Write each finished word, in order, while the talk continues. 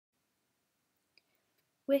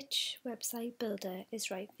which website builder is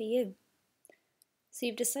right for you. So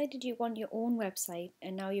you've decided you want your own website,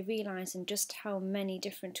 and now you're realising just how many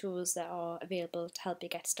different tools there are available to help you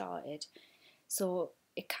get started. So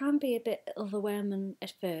it can be a bit overwhelming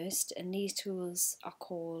at first, and these tools are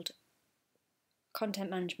called content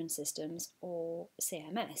management systems, or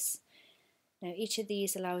CMS. Now each of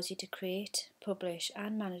these allows you to create, publish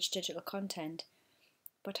and manage digital content,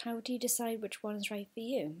 but how do you decide which one is right for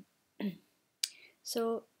you?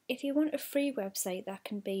 So if you want a free website that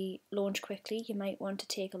can be launched quickly, you might want to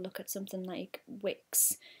take a look at something like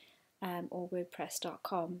Wix or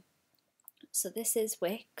WordPress.com. So this is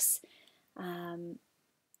Wix, and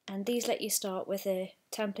these let you start with a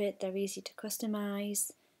template. They're easy to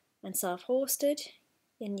customize and self-hosted,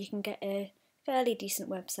 and you can get a fairly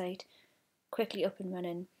decent website quickly up and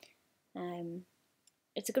running.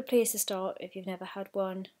 It's a good place to start if you've never had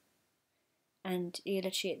one, and you're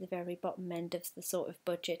literally at the very bottom end of the sort of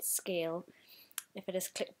budget scale. If I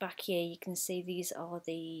just click back here, you can see these are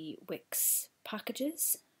the Wix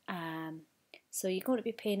packages. So you're going to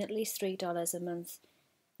be paying at least $3 a month,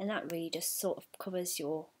 and that really just sort of covers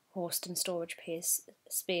your host and storage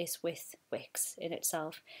space with Wix in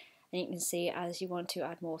itself. And you can see as you want to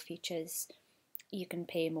add more features, you can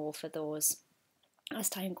pay more for those as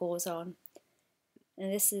time goes on.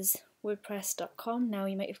 And this is WordPress.com. Now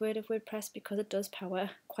you might have heard of WordPress because it does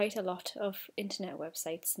power quite a lot of internet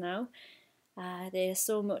websites now. There's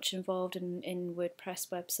so much involved in WordPress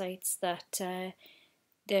websites that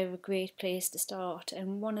they're a great place to start.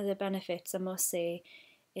 And one of the benefits, I must say,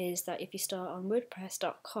 is that if you start on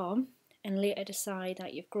WordPress.com and later decide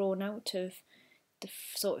that you've grown out of the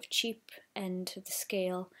sort of cheap end of the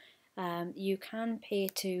scale, you can pay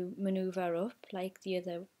to manoeuvre up like the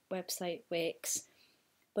other website Wix.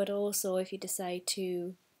 But also if you decide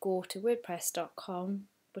to go to WordPress.com,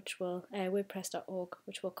 WordPress.org,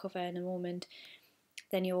 which we'll cover in a moment,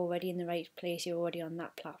 then you're already in the right place, you're already on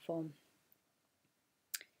that platform.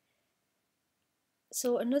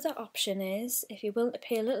 So another option is, if you're willing to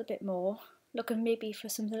pay a little bit more, looking maybe for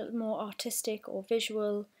something a little more artistic or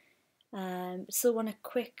visual, still want a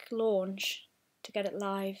quick launch to get it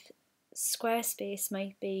live, Squarespace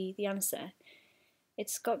might be the answer.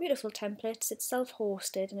 It's got beautiful templates, it's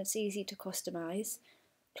self-hosted and it's easy to customise.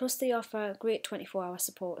 Plus they offer great 24-hour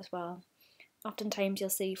support as well. Oftentimes you'll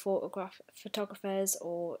see photographers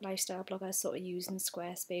or lifestyle bloggers sort of using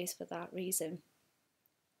Squarespace for that reason.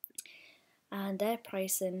 And their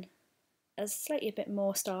pricing is slightly a bit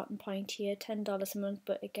more starting point here, $10 a month,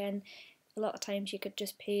 but again, a lot of times you could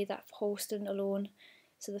just pay that for hosting alone.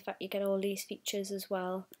 So the fact you get all these features as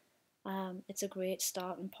well, it's a great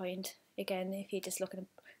starting point. Again, if you're just looking at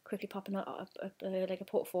quickly popping up like a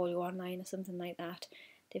portfolio online or something like that,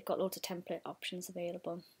 they've got loads of template options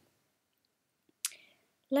available.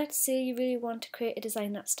 Let's say you really want to create a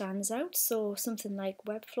design that stands out, so something like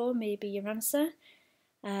Webflow may be your answer.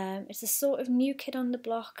 It's a sort of new kid on the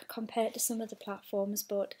block compared to some of the platforms,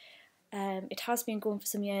 but it has been going for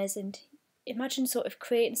some years. And imagine sort of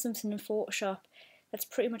creating something in Photoshop that's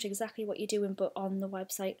pretty much exactly what you're doing, but on the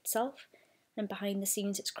website itself. And behind the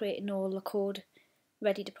scenes, it's creating all the code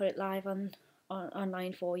ready to put it live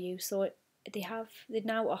online for you. So they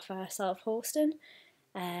now offer self-hosting,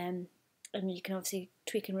 and you can obviously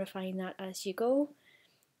tweak and refine that as you go.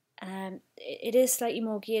 It is slightly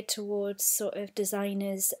more geared towards sort of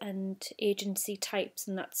designers and agency types,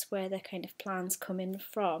 and that's where their kind of plans come in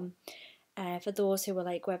from. For those who were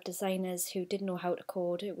like web designers who didn't know how to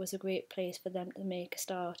code, it was a great place for them to make a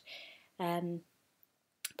start.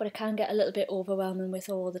 But it can get a little bit overwhelming with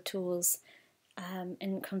all the tools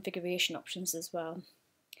and configuration options as well.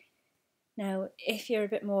 Now, if you're a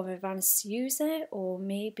bit more of an advanced user, or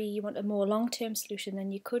maybe you want a more long-term solution,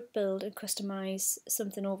 then you could build and customize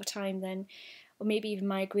something over time then, or maybe even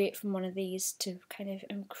migrate from one of these to kind of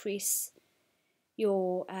increase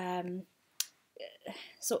your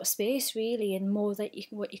sort of space really, and more that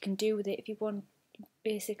what you can do with it. If you want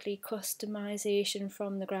basically customization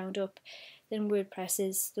from the ground up, then WordPress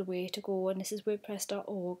is the way to go, and this is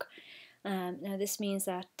WordPress.org. Now this means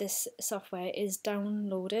that this software is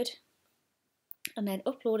downloaded and then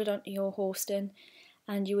uploaded onto your hosting,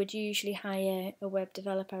 and you would usually hire a web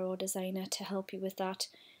developer or designer to help you with that,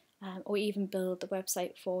 or even build the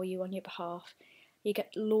website for you on your behalf. You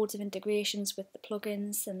get loads of integrations with the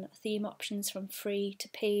plugins and theme options, from free to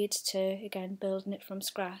paid, to again building it from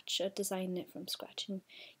scratch or designing it from scratch. And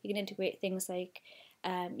you can integrate things like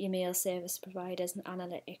your mail service providers and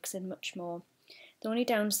analytics and much more. The only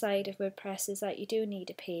downside of WordPress is that you do need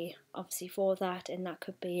to pay obviously for that, and that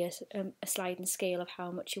could be a sliding scale of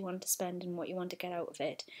how much you want to spend and what you want to get out of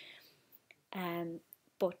it.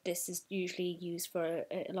 but this is usually used for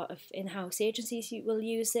a lot of in-house agencies. You will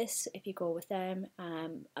use this if you go with them.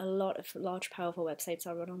 A lot of large, powerful websites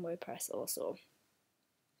are run on WordPress also.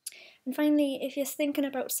 And finally, if you're thinking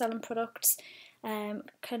about selling products,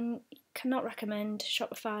 cannot recommend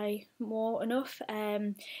Shopify more enough.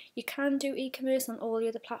 You can do e-commerce on all the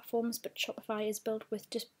other platforms, but Shopify is built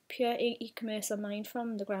with just pure e-commerce in mind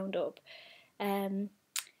from the ground up.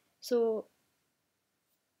 So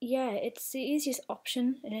yeah, it's the easiest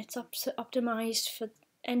option, and it's optimized for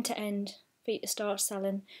end to end for you to start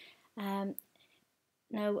selling.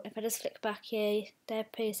 Now, if I just flick back here, their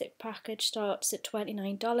basic package starts at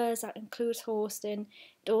 $29. That includes hosting.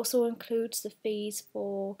 It also includes the fees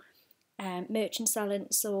for merchant selling,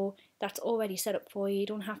 so that's already set up for you. You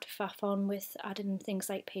don't have to faff on with adding things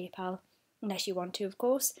like PayPal, unless you want to, of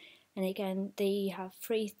course. And again, they have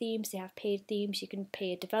free themes, they have paid themes. You can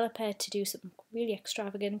pay a developer to do something really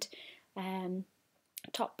extravagant.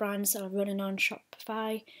 Top brands are running on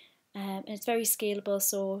Shopify, and it's very scalable.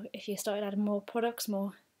 So if you start adding more products,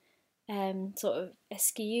 more sort of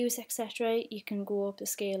SKUs, etc., you can go up the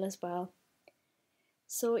scale as well.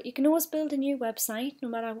 So you can always build a new website, no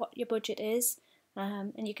matter what your budget is,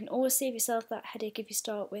 and you can always save yourself that headache if you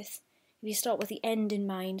start with the end in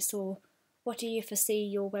mind. So what do you foresee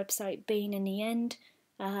your website being in the end?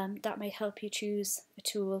 That might help you choose a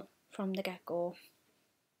tool from the get-go.